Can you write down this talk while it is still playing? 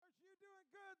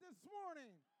this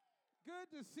morning?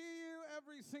 Good to see you,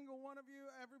 every single one of you,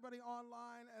 everybody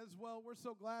online as well. We're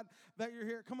so glad that you're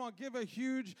here. Come on, give a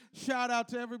huge shout out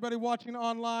to everybody watching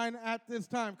online at this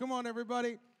time. Come on,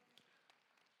 everybody.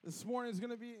 This morning is going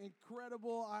to be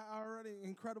incredible.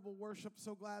 Incredible worship.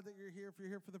 So glad that you're here. If you're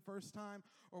here for the first time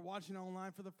or watching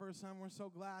online for the first time, we're so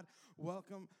glad.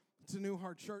 Welcome to New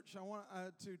Heart Church. I want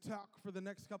to talk for the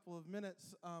next couple of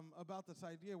minutes about this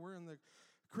idea. We're in the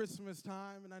Christmas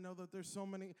time, and I know that there's so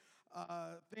many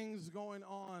things going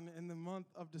on in the month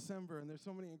of December, and there's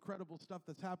so many incredible stuff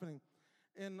that's happening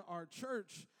in our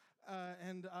church,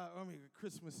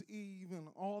 Christmas Eve and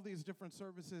all these different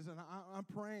services, and I'm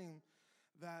praying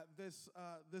that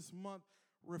this month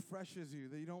refreshes you,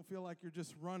 that you don't feel like you're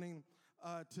just running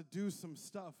to do some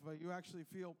stuff, but you actually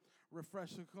feel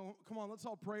refreshed. So come on, let's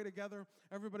all pray together.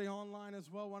 Everybody online as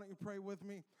well, why don't you pray with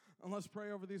me? And let's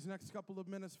pray over these next couple of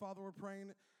minutes. Father, we're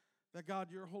praying that,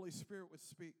 God, your Holy Spirit would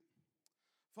speak.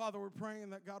 Father, we're praying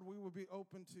that, God, we would be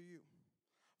open to you.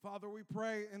 Father, we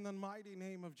pray in the mighty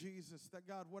name of Jesus that,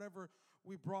 God, whatever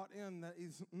we brought in that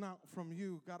is not from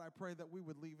you, God, I pray that we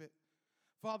would leave it.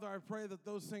 Father, I pray that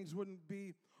those things wouldn't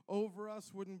be over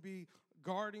us, wouldn't be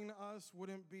guarding us,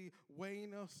 wouldn't be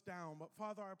weighing us down. But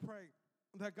Father, I pray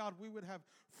that, God, we would have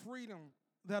freedom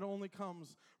that only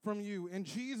comes from you. In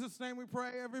Jesus' name we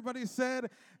pray. Everybody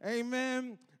said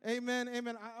amen, amen,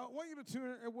 amen. I want you to tune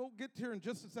in, and we'll get here in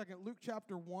just a second. Luke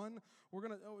chapter 1, we're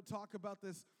going to talk about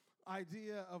this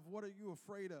idea of what are you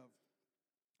afraid of.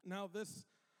 Now this,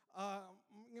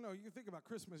 you think about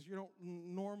Christmas, you don't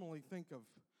normally think of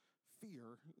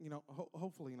fear,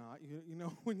 hopefully not.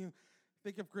 When you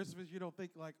think of Christmas, you don't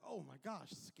think like, oh my gosh,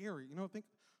 scary. Think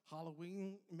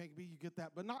Halloween, maybe you get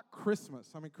that, but not Christmas.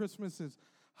 I mean, Christmas is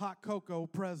hot cocoa,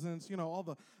 presents, all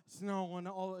the snow and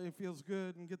all, it feels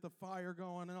good and get the fire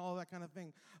going and all that kind of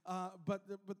thing. But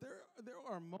there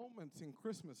are moments in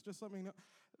Christmas, just let me know,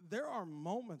 there are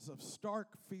moments of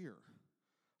stark fear,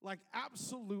 like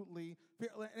absolutely fear.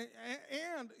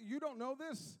 And you don't know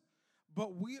this,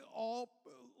 but we all,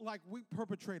 we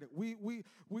perpetrate it. We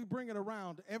bring it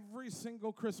around every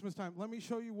single Christmas time. Let me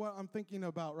show you what I'm thinking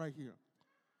about right here.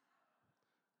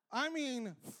 I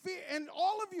mean, fear, and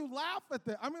all of you laugh at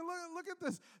that. I mean, look at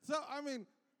this. So,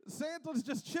 Santa's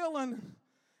just chilling,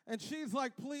 and she's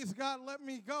like, please, God, let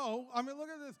me go. I mean, look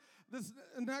at this. This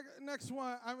next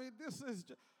one, this is,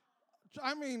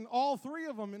 all three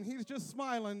of them, and he's just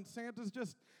smiling. Santa's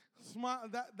just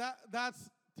smiling. That's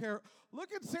terrible.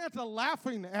 Look at Santa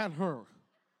laughing at her.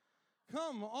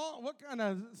 Come on, what kind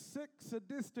of sick,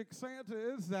 sadistic Santa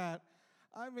is that?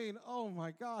 Oh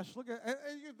my gosh, look at,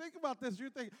 and you think about this, you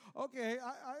think, okay,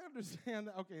 I understand,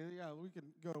 okay, yeah, we can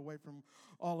go away from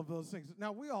all of those things.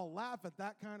 Now, we all laugh at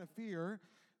that kind of fear,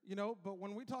 but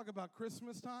when we talk about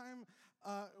Christmas time,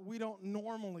 we don't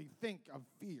normally think of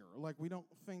fear. Like, we don't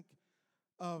think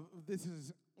of this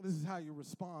is how you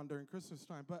respond during Christmas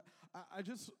time. But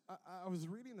I was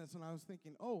reading this and I was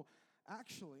thinking, oh,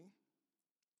 actually,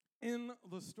 in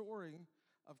the story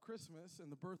of Christmas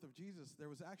and the birth of Jesus, there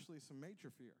was actually some major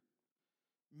fear.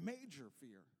 Major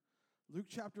fear. Luke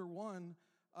chapter 1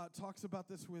 talks about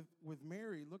this with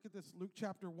Mary. Look at this. Luke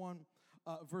chapter 1,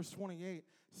 verse 28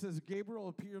 says, Gabriel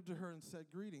appeared to her and said,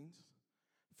 greetings,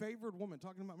 favored woman,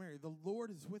 talking about Mary, the Lord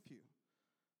is with you,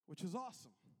 which is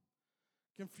awesome.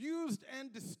 Confused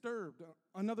and disturbed.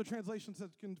 Another translation says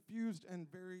confused and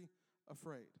very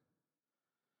afraid.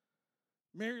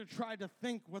 Mary tried to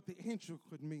think what the angel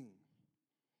could mean.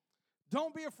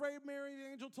 Don't be afraid, Mary,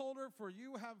 the angel told her, for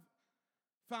you have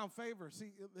found favor.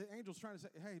 See, the angel's trying to say,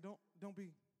 hey, don't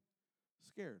be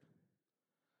scared.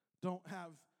 Don't have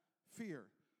fear,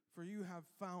 for you have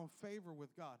found favor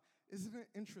with God. Isn't it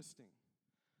interesting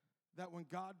that when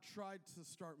God tried to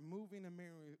start moving in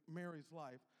Mary's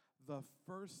life, the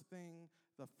first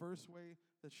way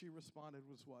that she responded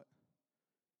was what?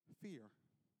 Fear.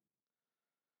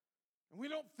 And we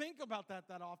don't think about that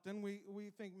often.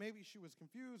 We think maybe she was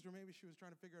confused or maybe she was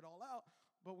trying to figure it all out,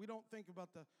 but we don't think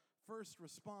about the first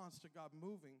response to God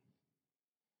moving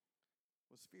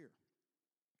was fear.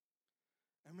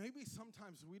 And maybe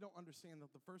sometimes we don't understand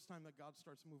that the first time that God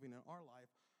starts moving in our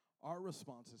life, our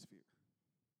response is fear.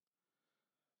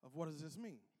 Of what does this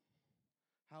mean?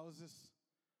 How is this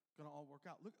going to all work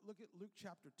out? Look at Luke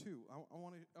chapter 2. I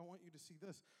want you to see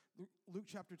this. Luke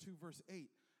chapter 2, verse 8.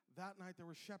 That night there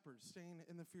were shepherds staying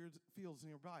in the fields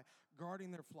nearby,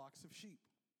 guarding their flocks of sheep.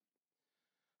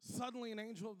 Suddenly an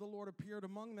angel of the Lord appeared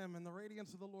among them, and the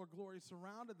radiance of the Lord glory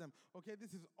surrounded them. Okay,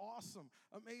 this is awesome,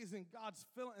 amazing. God's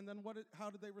filling. And then how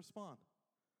did they respond?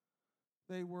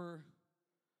 They were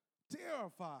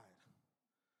terrified.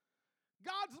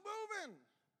 God's moving.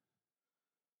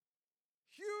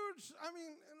 church, I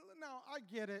mean, now I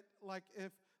get it. Like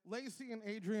if Lacey and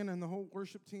Adrian and the whole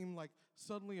worship team like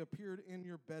suddenly appeared in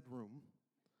your bedroom,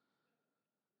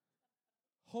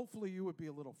 hopefully you would be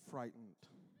a little frightened.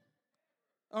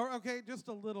 Or okay, just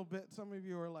a little bit. Some of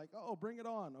you are like, "Oh, bring it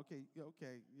on." Okay,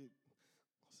 you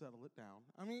settle it down.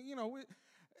 I mean,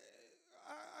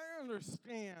 I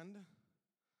understand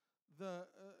the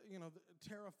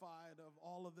terrified of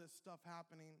all of this stuff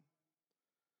happening.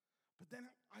 But then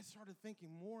I started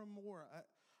thinking more and more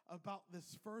about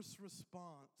this first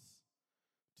response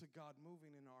to God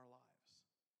moving in our lives.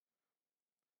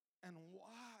 And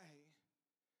why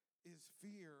is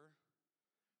fear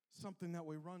something that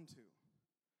we run to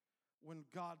when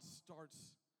God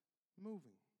starts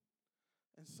moving?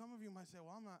 And some of you might say,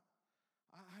 well,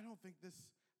 I don't think this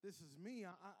is me.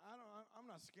 I'm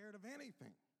not scared of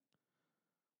anything.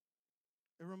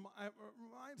 It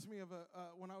reminds me of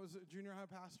when I was a junior high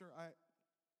pastor.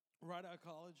 Right out of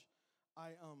college,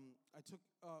 I took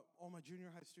all my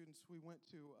junior high students. We went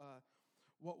to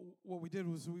what we did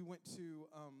was we went to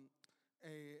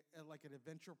like an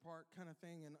adventure park kind of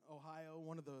thing in Ohio,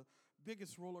 one of the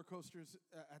biggest roller coasters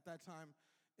at that time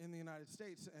in the United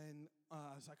States. And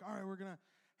I was like, all right, we're gonna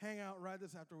hang out, ride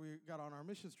this after we got on our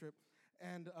missions trip,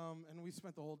 and we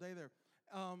spent the whole day there.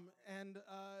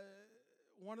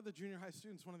 One of the junior high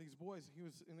students, one of these boys, he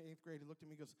was in the 8th grade, he looked at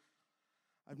me and goes,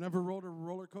 I've never rode a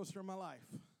roller coaster in my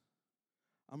life.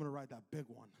 I'm going to ride that big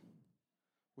one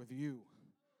with you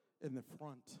in the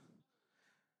front.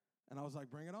 And I was like,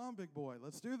 bring it on, big boy.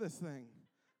 Let's do this thing.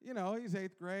 You know, he's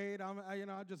 8th grade. I'm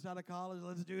just out of college.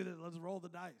 Let's do this. Let's roll the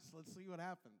dice. Let's see what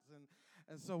happens.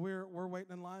 And so we're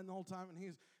waiting in line the whole time,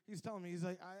 and he's telling me, he's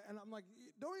like, and I'm like,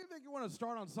 don't you think you want to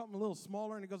start on something a little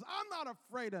smaller? And he goes, I'm not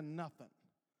afraid of nothing.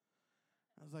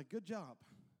 I was like, good job.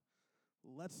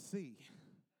 Let's see.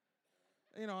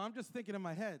 I'm just thinking in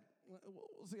my head,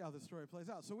 we'll see how this story plays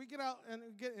out. So we get out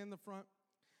and get in the front,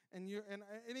 and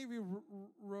any of you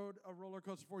rode a roller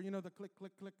coaster before, the click,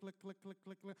 click, click, click, click, click,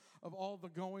 click, click of all the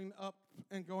going up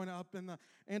and the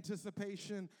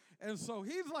anticipation. And so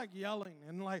he's like yelling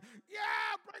and like,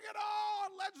 yeah, bring it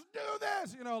on, let's do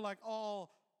this, like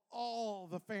all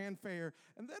the fanfare.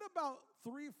 And then about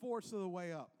 3/4 of the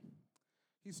way up,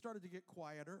 he started to get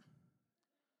quieter.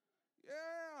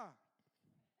 Yeah.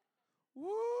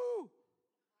 Woo!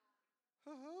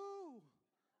 Hoo-hoo!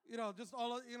 Just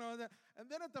all of, that. And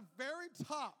then at the very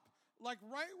top, like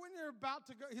right when you're about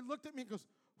to go, he looked at me and goes,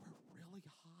 we're really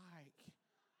high.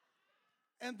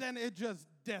 And then it just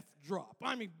death drop.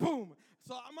 I mean, boom.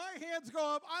 So my hands go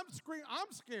up. I'm screaming.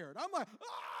 I'm scared. I'm like,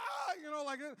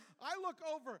 I look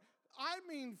over. I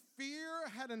mean, fear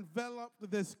had enveloped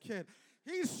this kid.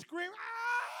 He's screaming,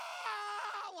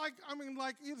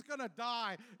 like he's gonna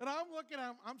die. And I'm looking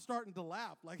at him, I'm starting to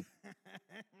laugh. Like,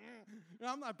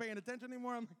 I'm not paying attention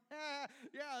anymore. I'm like,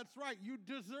 yeah, that's right. You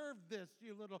deserve this,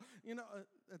 you little,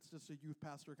 that's just a youth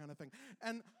pastor kind of thing.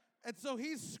 And so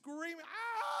he's screaming,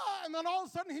 and then all of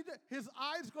a sudden his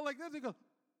eyes go like this. He goes,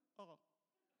 oh.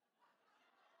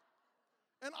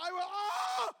 And I went,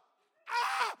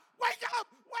 wake up!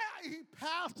 He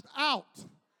passed out.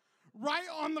 Right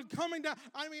on the coming down.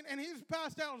 And he's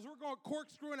passed out as we're going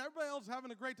corkscrewing. Everybody else is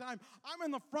having a great time. I'm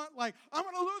in the front like, I'm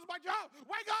going to lose my job.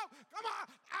 Wake up. Come on.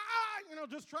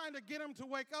 Just trying to get him to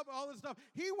wake up, all this stuff.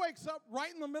 He wakes up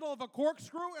right in the middle of a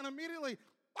corkscrew and immediately,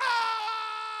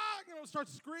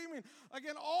 starts screaming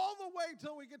again all the way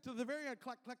till we get to the very end.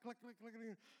 Clack, clack, clack, clack, clack.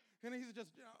 And he's just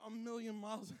a million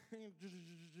miles.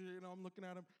 I'm looking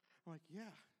at him. I'm like,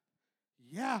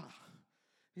 yeah.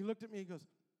 He looked at me. He goes,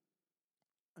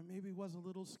 I maybe was a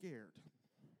little scared.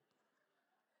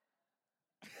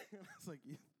 And I was like,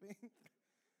 you think?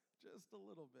 Just a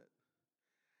little bit.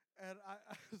 And I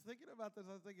was thinking about this.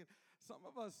 I was thinking, some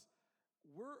of us,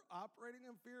 we're operating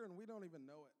in fear and we don't even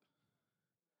know it.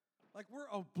 Like we're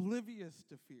oblivious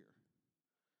to fear.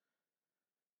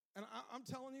 And I'm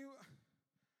telling you,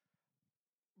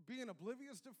 being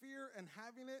oblivious to fear and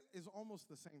having it is almost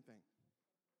the same thing.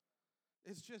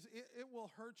 It's just, it will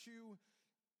hurt you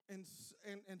in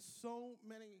so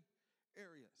many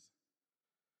areas.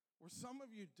 Where some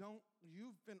of you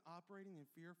you've been operating in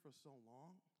fear for so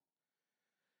long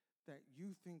that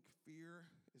you think fear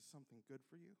is something good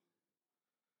for you.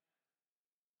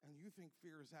 And you think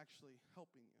fear is actually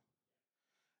helping you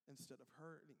instead of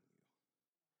hurting you.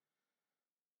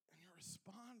 And you're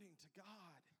responding to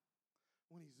God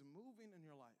when he's moving in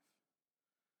your life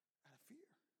out of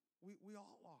fear. We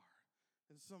all are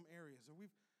in some areas. Or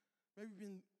we've maybe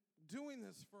been doing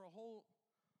this for a whole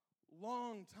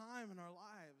long time in our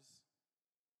lives,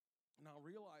 now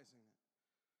realizing it.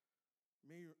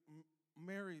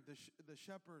 Mary, the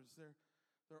shepherds, they're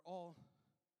they're all,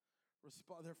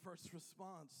 their first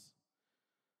response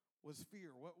was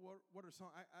fear. What are some,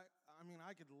 I mean,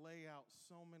 I could lay out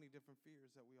so many different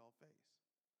fears that we all face.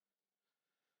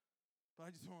 But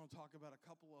I just want to talk about a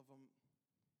couple of them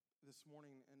this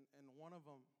morning, and one of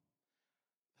them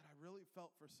that I really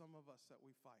felt for some of us that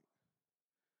we fight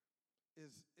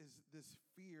is this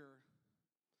fear.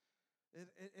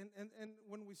 And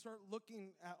when we start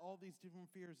looking at all these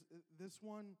different fears, this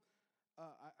one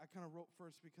I kind of wrote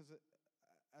first because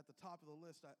at the top of the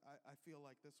list, I feel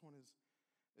like this one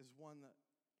is one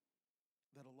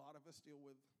that a lot of us deal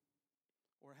with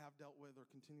or have dealt with or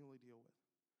continually deal with.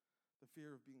 The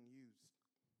fear of being used.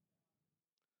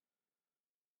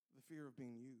 The fear of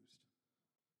being used.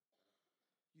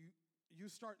 You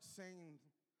start saying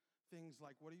things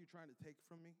like, what are you trying to take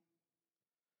from me?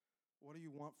 What do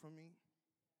you want from me?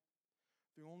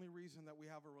 The only reason that we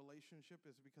have a relationship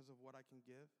is because of what I can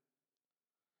give.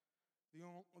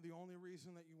 The only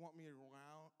reason that you want me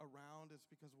around is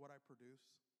because of what I produce.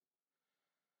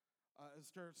 It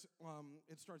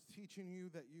starts teaching you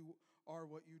that you are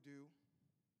what you do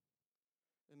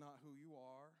and not who you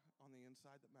are on the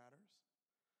inside that matters.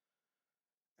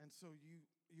 And so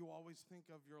you always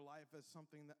think of your life as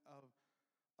something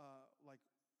like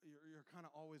you're kind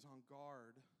of always on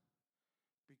guard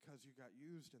because you got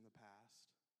used in the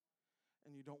past,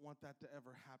 and you don't want that to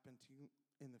ever happen to you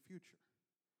in the future.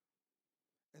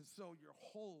 And so your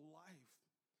whole life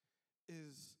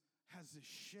has this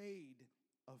shade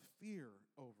of fear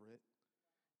over it,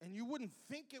 and you wouldn't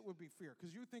think it would be fear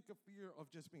because you think of fear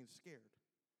of just being scared.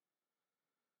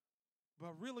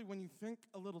 But really, when you think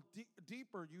a little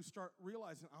deeper, you start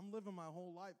realizing I'm living my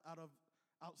whole life out of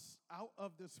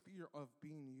this fear of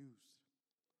being used.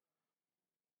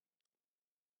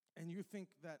 And you think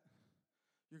that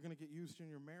you're going to get used in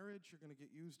your marriage, you're going to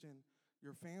get used in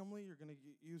your family, you're going to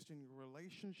get used in your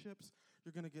relationships,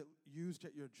 you're going to get used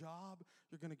at your job,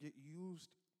 you're going to get used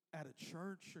at a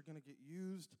church, you're going to get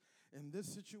used in this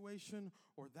situation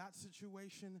or that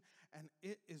situation, and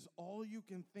it is all you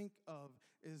can think of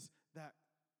is that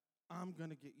I'm going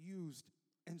to get used,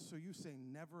 and so you say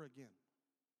never again.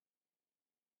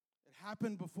 It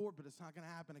happened before, but it's not going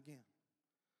to happen again.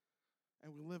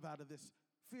 And we live out of this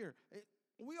fear.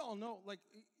 We all know,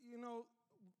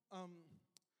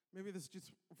 maybe this is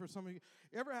just for some of you.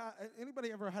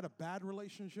 Anybody ever had a bad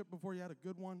relationship before you had a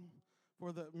good one?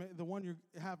 For the one you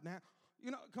have now?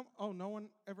 No one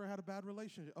ever had a bad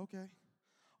relationship. Okay,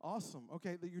 awesome.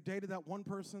 Okay, that you dated that one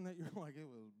person that you're like, it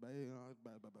was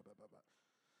bad,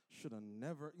 should have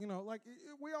never,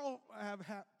 we all have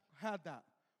had that.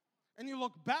 And you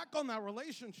look back on that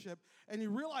relationship and you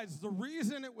realize the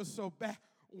reason it was so bad,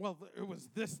 well, it was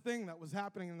this thing that was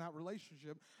happening in that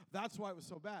relationship. That's why it was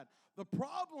so bad. The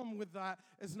problem with that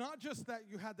is not just that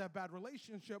you had that bad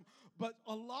relationship, but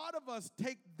a lot of us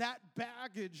take that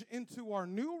baggage into our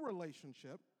new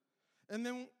relationship, and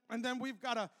then we've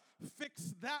got to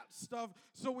fix that stuff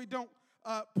so we don't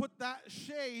put that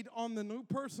shade on the new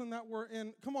person that we're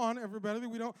in. Come on, everybody.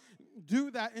 We don't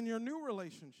do that in your new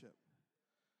relationship.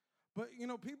 But,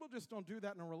 people just don't do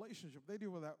that in a relationship. They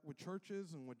deal with that with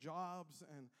churches and with jobs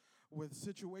and with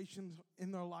situations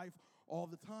in their life all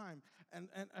the time. And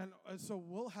so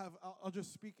I'll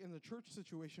just speak in the church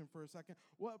situation for a second.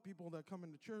 We'll have people that come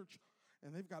into church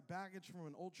and they've got baggage from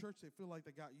an old church. They feel like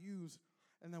they got used.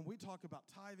 And then we talk about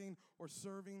tithing or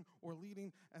serving or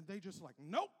leading, and they just like,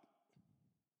 nope.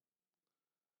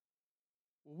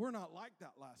 Well, we're not like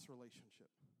that last relationship.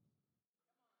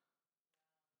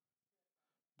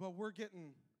 But we're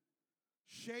getting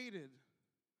shaded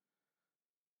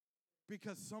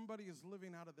because somebody is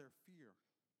living out of their fear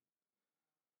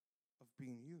of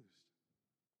being used.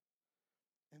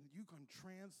 And you can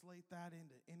translate that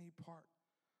into any part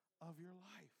of your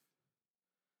life.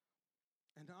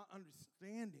 And not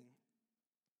understanding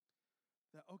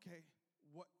that, okay,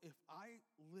 what if I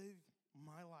live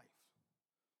my life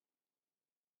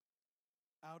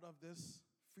out of this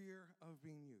fear of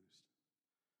being used?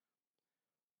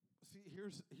 See,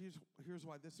 here's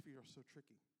why this fear is so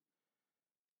tricky.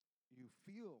 You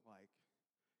feel like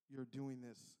you're doing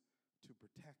this to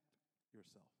protect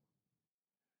yourself.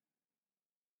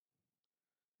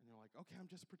 And you're like, okay,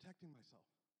 I'm just protecting myself.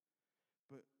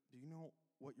 But do you know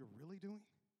what you're really doing?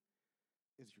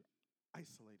 Is you're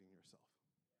isolating yourself.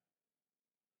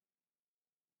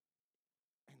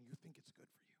 And you think it's good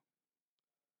for you.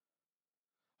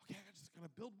 Okay, I just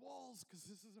gotta build walls because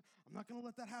I'm not gonna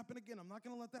let that happen again. I'm not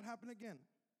gonna let that happen again.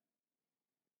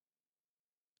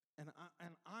 And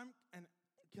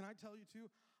can I tell you too?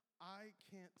 I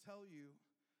can't tell you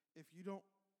if you don't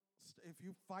if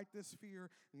you fight this fear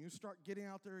and you start getting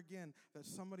out there again, that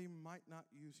somebody might not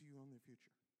use you in the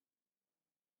future.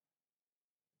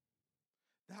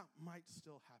 That might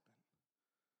still happen.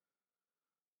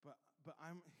 But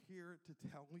I'm here to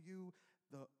tell you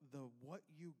the what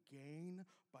you gain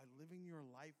by living your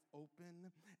life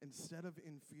open instead of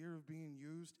in fear of being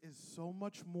used is so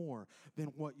much more than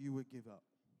what you would give up.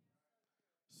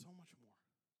 So much more.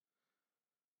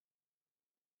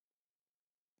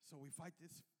 So we fight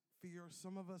this fear.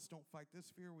 Some of us don't fight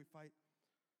this fear. We fight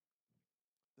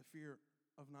the fear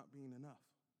of not being enough.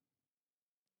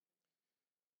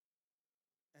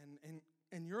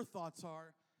 And your thoughts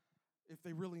are, if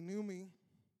they really knew me,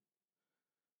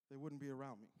 they wouldn't be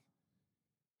around me.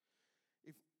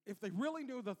 If they really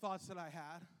knew the thoughts that I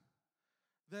had,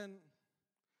 then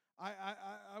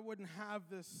I wouldn't have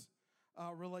this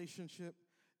relationship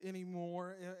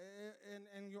anymore.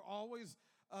 And you're always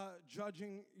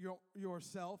judging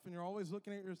yourself, and you're always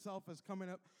looking at yourself as coming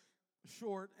up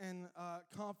short. And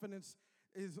confidence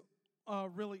is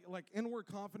really, like, inward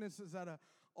confidence is at an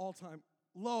all-time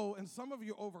low, and some of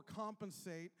you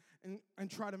overcompensate and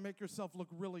try to make yourself look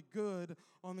really good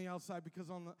on the outside, because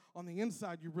on the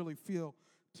inside you really feel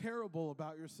terrible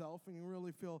about yourself and you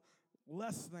really feel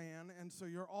less than, and so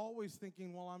you're always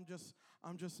thinking, well, I'm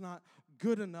just not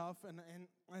good enough,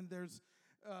 and there's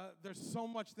so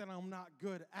much that I'm not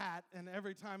good at, and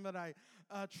every time that I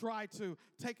try to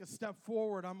take a step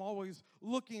forward, I'm always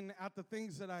looking at the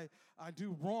things that I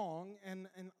do wrong, and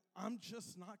I'm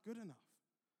just not good enough.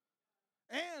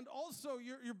 And also,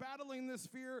 you're battling this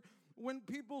fear when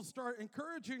people start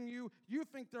encouraging you, you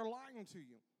think they're lying to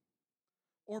you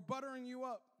or buttering you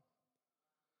up.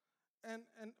 And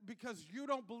because you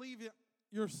don't believe it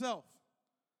yourself.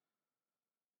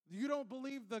 You don't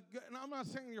believe and I'm not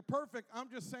saying you're perfect. I'm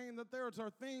just saying that there are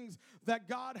things that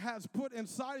God has put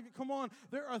inside of you. Come on,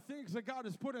 there are things that God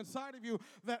has put inside of you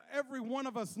that every one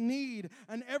of us need,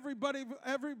 and everybody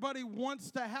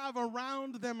wants to have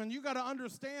around them. And you got to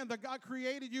understand that God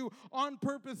created you on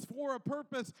purpose for a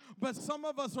purpose. But some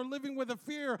of us are living with a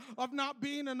fear of not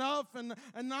being enough and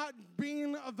not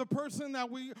being the person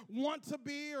that we want to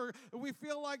be, or we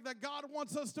feel like that God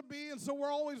wants us to be. And so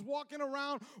we're always walking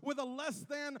around with a less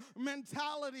than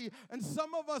mentality, and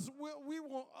some of us we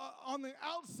will on the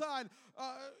outside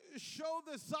show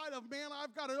this side of, man,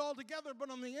 I've got it all together, but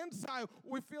on the inside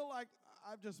we feel like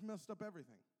I've just messed up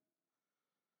everything.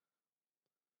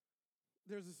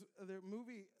 There's this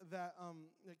movie that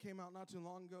came out not too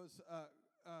long ago.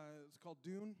 It's called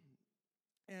Dune,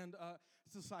 and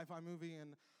it's a sci-fi movie,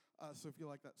 and so if you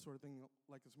like that sort of thing, you'll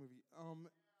like this movie.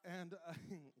 And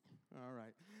all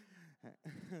right.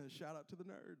 Shout out to the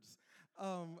nerds.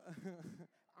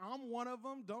 I'm one of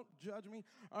them. Don't judge me.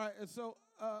 All right, and so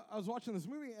I was watching this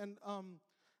movie, and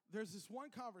there's this one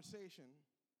conversation,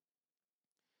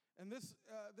 and this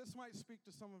might speak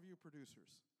to some of you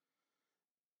producers,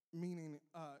 meaning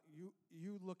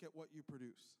you look at what you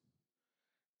produce,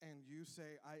 and you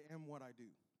say, I am what I do.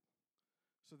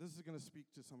 So this is going to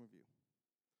speak to some of you.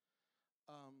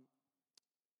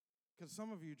 Because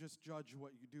some of you just judge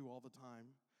what you do all the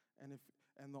time, and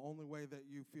the only way that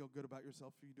you feel good about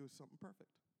yourself is if you do something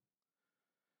perfect.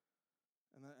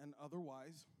 And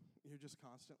otherwise, you're just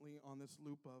constantly on this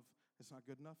loop of it's not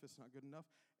good enough, it's not good enough,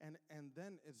 and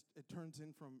then it turns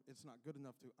in from it's not good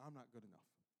enough to I'm not good enough.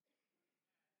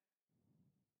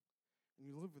 And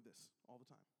you live with this all the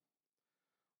time,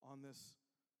 on this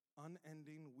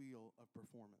unending wheel of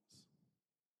performance.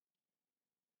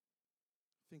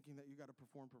 Thinking that you got to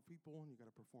perform for people and you got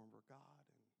to perform for God,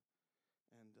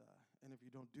 and if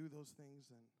you don't do those things,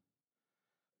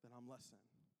 then I'm less than.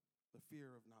 The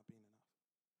fear of not being enough.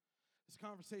 This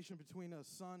conversation between a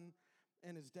son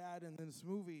and his dad in this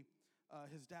movie,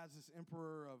 his dad's this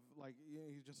emperor of, like,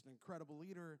 he's just an incredible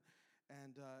leader,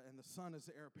 and the son is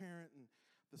the heir apparent, and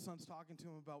the son's talking to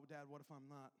him about, Dad, what if I'm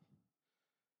not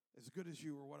as good as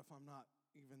you, or what if I'm not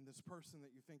even this person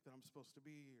that you think that I'm supposed to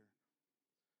be,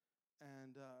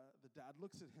 and the dad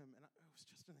looks at him, and it was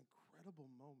just an incredible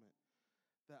moment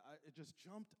that it just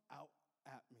jumped out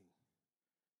at me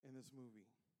in this movie.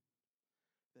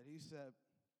 That he said,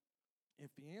 if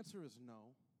the answer is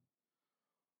no,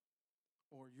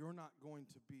 or you're not going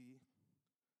to be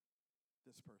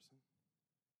this person,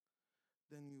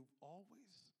 then you've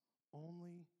always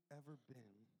only ever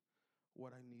been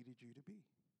what I needed you to be,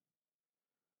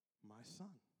 my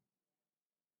son.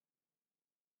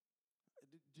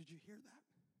 Did you hear that?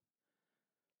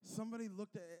 Somebody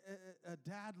looked at, a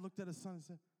dad looked at his son and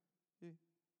said,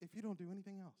 if you don't do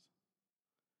anything else,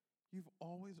 you've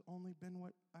always only been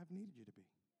what I've needed you to be,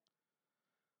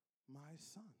 my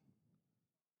son.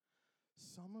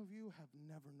 Some of you have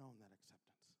never known that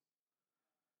acceptance.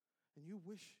 And you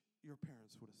wish your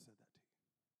parents would have said that to you.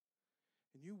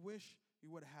 And you wish you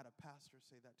would have had a pastor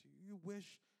say that to you. You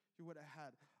wish you would have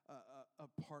had a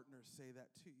partner say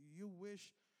that to you. You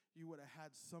wish you would have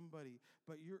had somebody,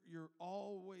 but you're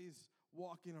always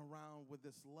walking around with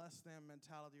this less than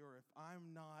mentality, or if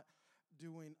I'm not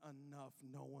doing enough,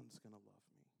 no one's going to love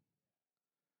me.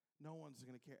 No one's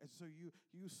going to care. And so you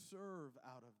serve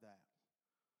out of that.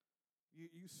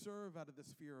 You serve out of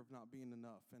this fear of not being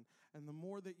enough. And the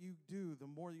more that you do, the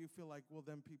more you feel like, well,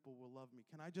 then people will love me.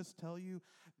 Can I just tell you,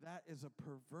 that is a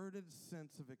perverted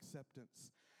sense of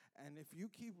acceptance. And if you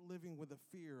keep living with a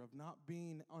fear of not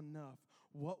being enough,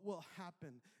 what will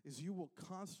happen is you will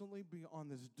constantly be on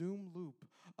this doom loop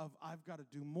of I've got to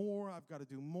do more, I've got to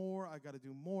do more, I've got to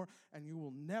do more, and you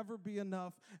will never be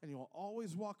enough, and you'll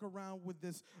always walk around with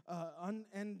this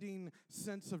unending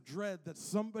sense of dread that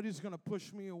somebody's going to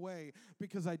push me away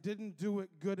because I didn't do it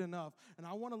good enough. And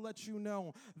I want to let you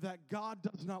know that God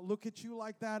does not look at you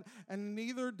like that, and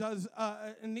neither does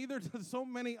so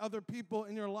many other people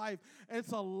in your life.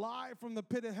 It's a lie from the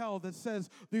pit of hell that says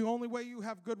the only way you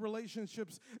have good relationships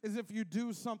is if you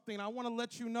do something. I want to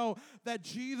let you know that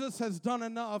Jesus has done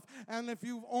enough, and if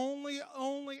you've only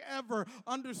ever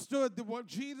understood that what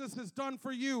Jesus has done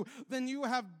for you, then you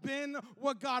have been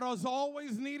what God has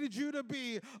always needed you to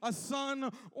be, a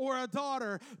son or a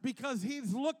daughter, because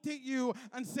he's looked at you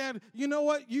and said, you know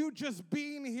what, you just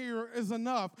being here is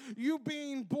enough. You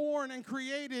being born and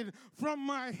created from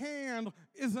my hand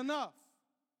is enough.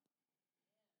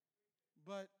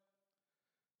 But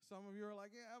some of you are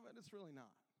like, yeah, but it's really not.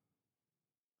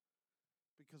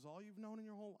 Because all you've known in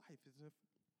your whole life is if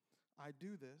I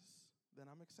do this, then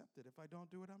I'm accepted. If I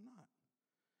don't do it, I'm not.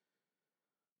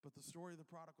 But the story of the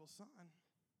prodigal son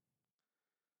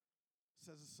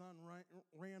says the son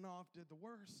ran off, did the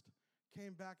worst,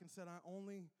 came back and said, I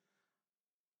only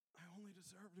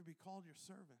deserve to be called your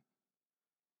servant.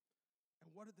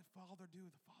 And what did the father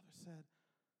do? The father said,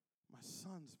 my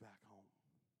son's back home.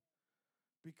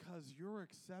 Because your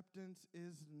acceptance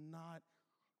is not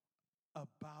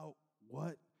about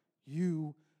what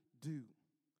you do.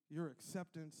 Your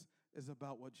acceptance is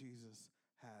about what Jesus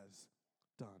has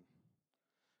done.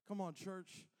 Come on,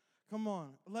 church. Come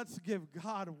on. Let's give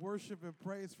God worship and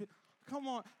praise. Come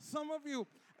on. Some of you,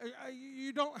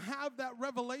 you don't have that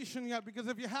revelation yet, because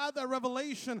if you had that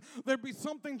revelation, there'd be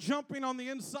something jumping on the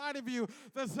inside of you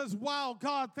that says, wow,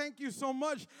 God, thank you so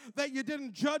much that you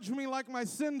didn't judge me like my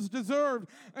sins deserved,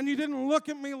 and you didn't look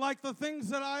at me like the things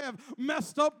that I have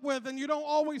messed up with, and you don't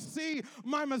always see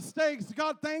my mistakes.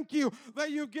 God, thank you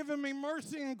that you've given me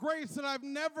mercy and grace that I've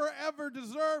never, ever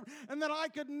deserved, and that I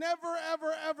could never,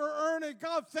 ever, ever earn it.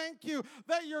 God, thank you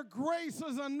that your grace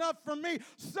is enough for me.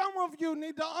 Some of you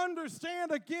need to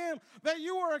understand again that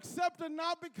you are accepted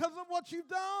not because of what you've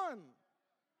done,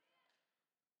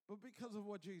 but because of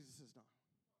what Jesus has done.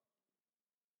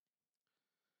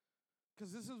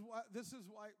 Because this is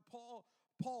why Paul,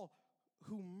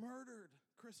 who murdered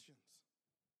Christians,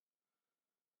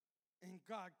 and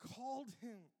God called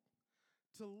him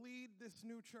to lead this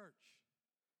new church.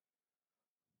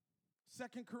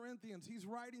 2 Corinthians, he's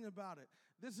writing about it.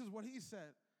 This is what he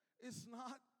said. It's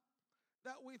not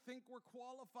that we think we're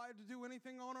qualified to do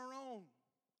anything on our own.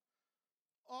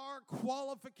 Our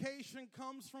qualification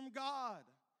comes from God.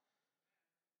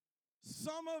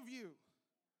 Some of you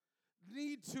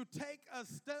need to take a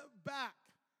step back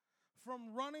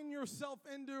from running yourself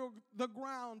into the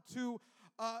ground to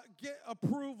get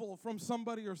approval from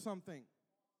somebody or something,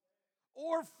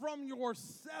 or from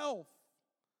yourself.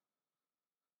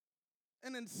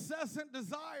 An incessant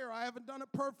desire. I haven't done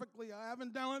it perfectly. I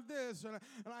haven't done this, and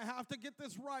I have to get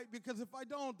this right, because if I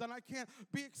don't, then I can't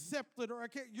be accepted, or I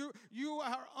can't. You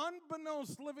are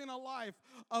unbeknownst living a life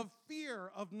of fear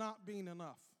of not being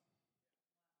enough.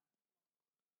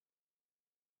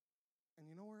 And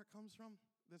you know where it comes from?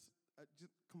 This,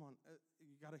 come on,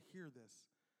 you got to hear this.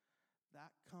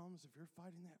 That comes, if you're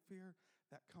fighting that fear,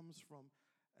 that comes from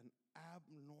an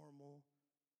abnormal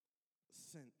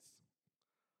sense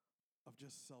of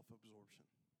just self-absorption.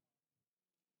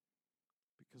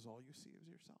 Because all you see is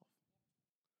yourself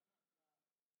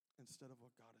instead of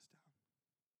what God has done.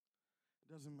 It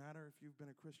doesn't matter if you've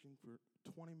been a Christian for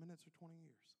 20 minutes or 20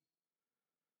 years.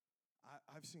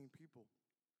 I've seen people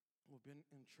who have been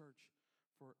in church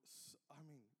for,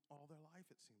 all their life,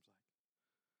 it seems like.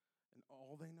 And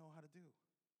all they know how to do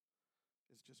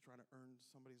is just try to earn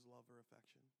somebody's love or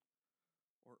affection,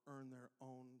 or earn their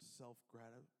own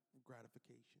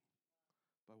self-gratification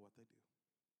by what they do.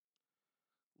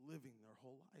 Living their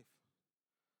whole life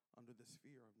under this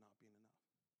fear of not being enough.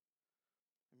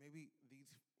 And maybe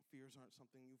these fears aren't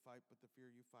something you fight, but the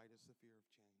fear you fight is the fear of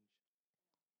change.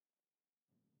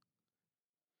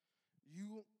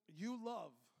 You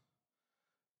love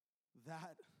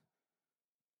that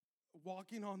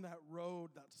walking on that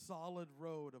road, that solid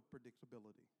road of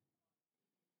predictability.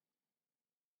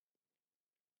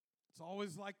 It's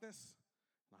always like this,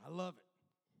 and I love it.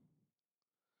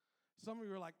 Some of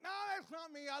you are like, no, that's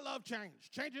not me. I love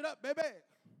change. Change it up, baby.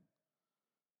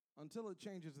 Until it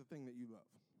changes the thing that you love.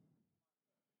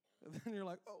 And then you're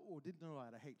like, oh, didn't know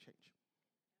that. I hate change.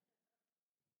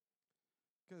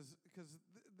 Because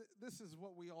this is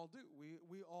what we all do.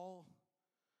 We all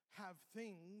have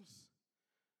things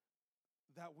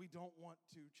that we don't want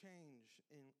to change,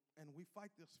 and we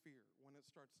fight this fear when it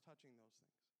starts touching those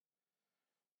things.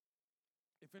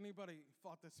 If anybody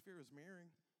fought this fear, is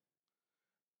Mary.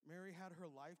 Mary had her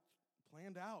life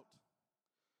planned out.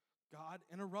 God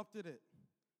interrupted it,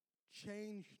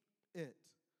 changed it.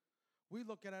 We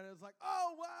look at it as like,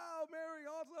 oh, wow, Mary,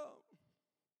 awesome.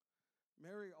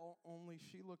 Mary, only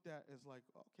she looked at as like,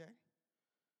 okay,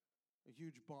 a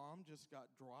huge bomb just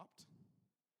got dropped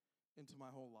into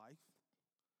my whole life.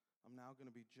 I'm now going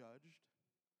to be judged.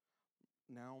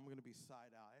 Now I'm going to be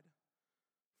side-eyed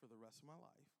for the rest of my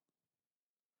life.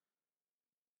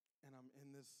 And I'm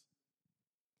in this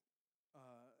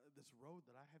road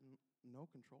that I have no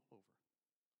control over.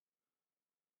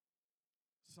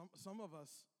 Some of us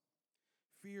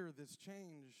fear this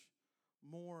change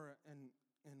more and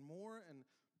more, and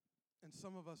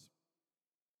some of us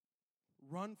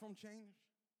run from change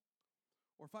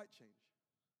or fight change.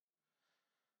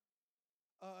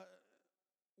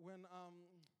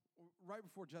 Right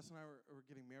before Jess and I were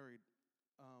getting married,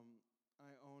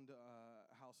 I owned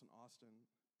a house in Austin,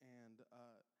 and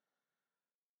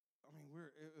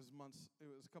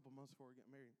it was a couple months before we got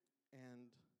married, and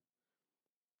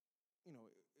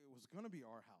it was going to be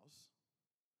our house,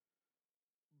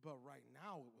 but right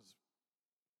now it was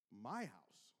my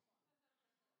house.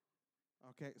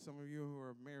 Okay, some of you who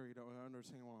are married don't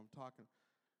understand what I'm talking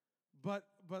about.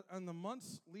 But in the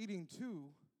months leading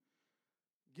to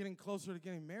getting closer to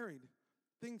getting married,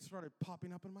 things started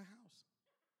popping up in my house.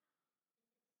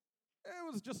 It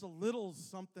was just a little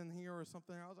something here or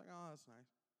something. I was like, oh, that's nice.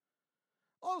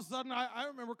 All of a sudden, I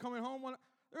remember coming home when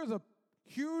there was a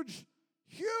huge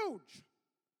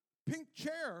pink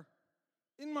chair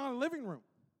in my living room.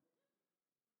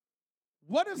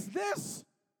 What is this?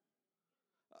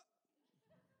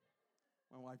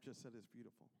 My wife just said it's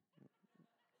beautiful.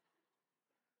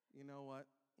 You know what?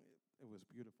 It was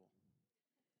beautiful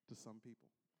to some people.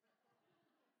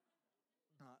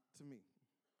 Not to me.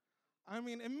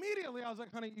 Immediately I was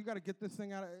like, honey, you got to get this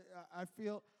thing out. I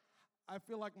feel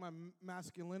like my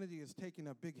masculinity is taking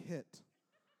a big hit.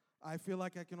 I feel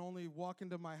like I can only walk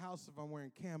into my house if I'm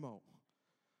wearing camo,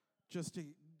 just to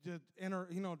enter,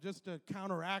 just to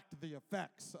counteract the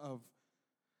effects of,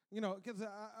 because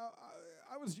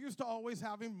I was used to always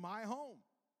having my home,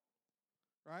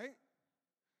 right?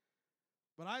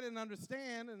 But I didn't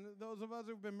understand, and those of us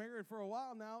who've been married for a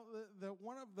while now, that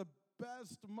one of the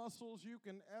best muscles you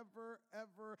can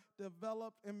ever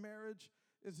develop in marriage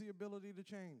is the ability to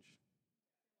change.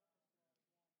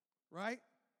 Right?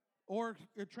 Or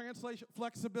translation,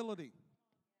 flexibility.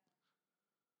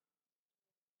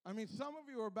 Some of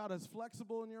you are about as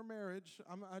flexible in your marriage.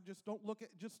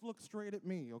 Just look straight at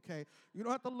me, okay? You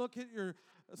don't have to look at your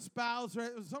spouse.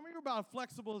 Right? Some of you are about as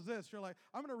flexible as this. You're like,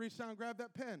 I'm going to reach down and grab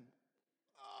that pen.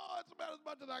 Oh, that's about as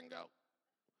much as I can go.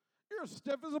 You're as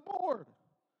stiff as a board.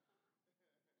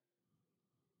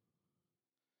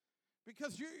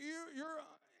 Because your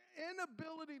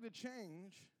inability to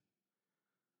change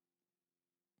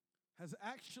has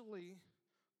actually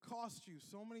cost you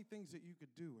so many things that you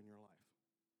could do in your life.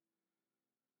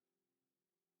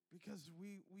 Because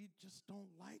we just don't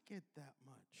like it that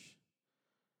much.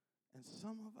 And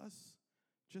some of us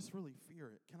just really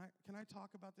fear it. Can I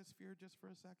talk about this fear just for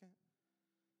a second?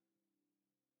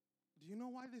 Do you know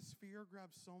why this fear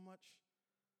grabs so much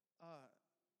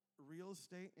real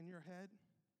estate in your head?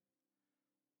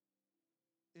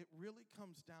 It really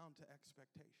comes down to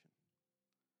expectation.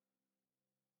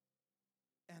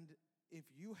 And if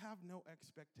you have no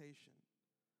expectation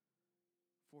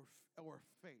or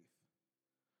faith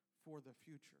for the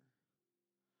future,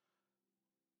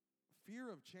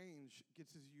 fear of change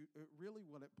really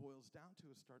what it boils down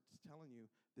to is starts telling you,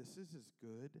 this is as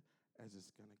good as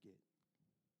it's going to get.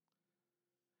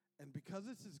 And because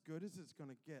it's as good as it's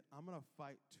going to get, I'm going to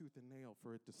fight tooth and nail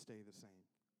for it to stay the same.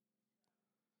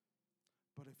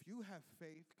 But if you have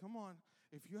faith, come on,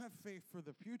 if you have faith for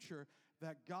the future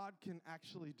that God can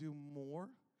actually do more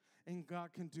and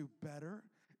God can do better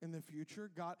in the future.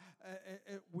 God,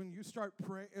 when you start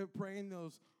praying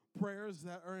those prayers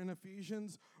that are in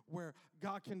Ephesians, where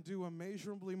God can do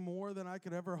immeasurably more than I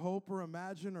could ever hope or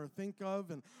imagine or think of,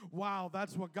 and wow,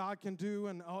 that's what God can do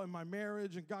in my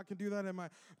marriage, and God can do that in my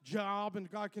job,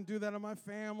 and God can do that in my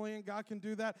family, and God can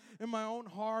do that in my own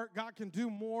heart. God can do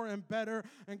more and better,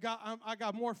 and God, I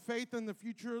got more faith in the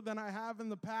future than I have in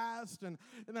the past, and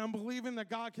I'm believing that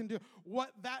God can do.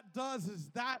 What that does is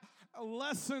that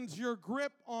lessens your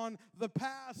grip on the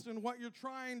past and what you're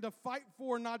trying to fight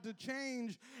for not to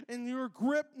change, and your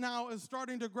grip now is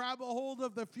starting to grab a hold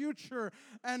of the future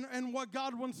and what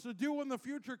God wants to do in the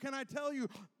future. Can I tell you,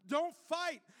 don't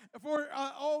fight for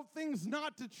all things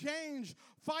not to change.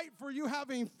 Fight for you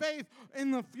having faith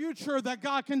in the future that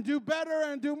God can do better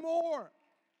and do more.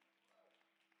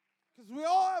 Because we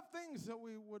all have things that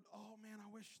we would, oh man,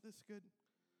 I wish this could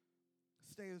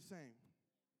stay the same.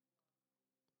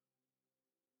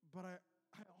 But I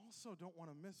also don't want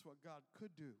to miss what God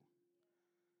could do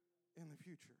in the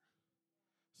future.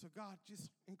 So God,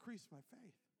 just increase my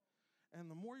faith.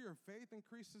 And the more your faith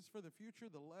increases for the future,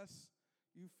 the less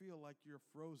you feel like you're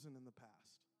frozen in the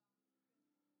past.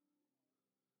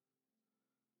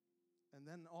 And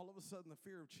then all of a sudden the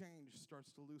fear of change starts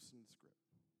to loosen its grip.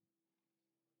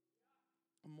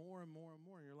 More and more and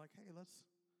more. You're like, hey, let's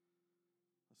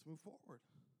move forward.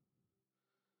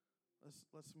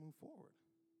 Let's move forward.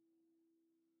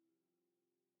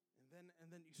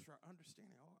 And then you start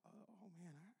understanding, oh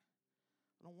man,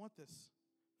 I don't want this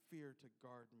fear to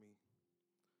guard me.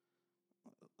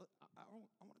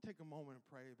 I want to take a moment and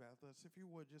pray about this. If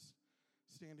you would, just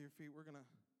stand to your feet. We're going to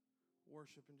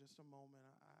worship in just a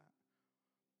moment.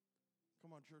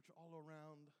 Come on, church, all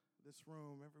around this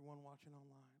room, everyone watching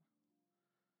online.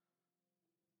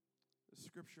 The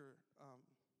scripture,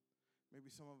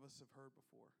 maybe some of us have heard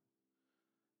before.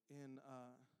 In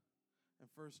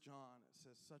 1 John, it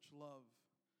says, such love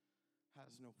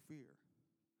has no fear,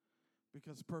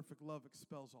 because perfect love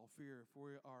expels all fear. If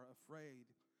we are afraid,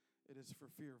 it is for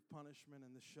fear of punishment,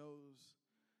 and this shows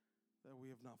that we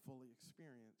have not fully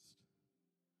experienced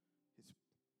His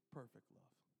perfect love.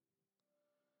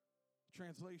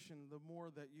 Translation, the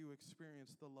more that you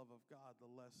experience the love of God,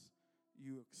 the less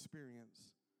you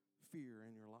experience fear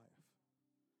in your life.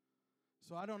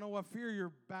 So I don't know what fear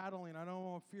you're battling. I don't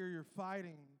know what fear you're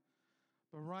fighting.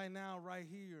 But right now, right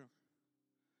here,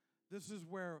 this is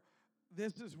where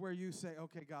you say,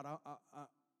 okay, God, I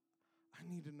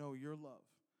need to know your love.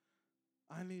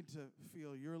 I need to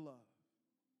feel your love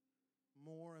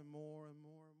more and more and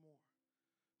more and more.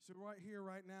 So right here,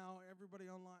 right now, everybody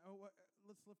online,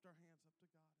 let's lift our hands up to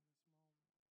God.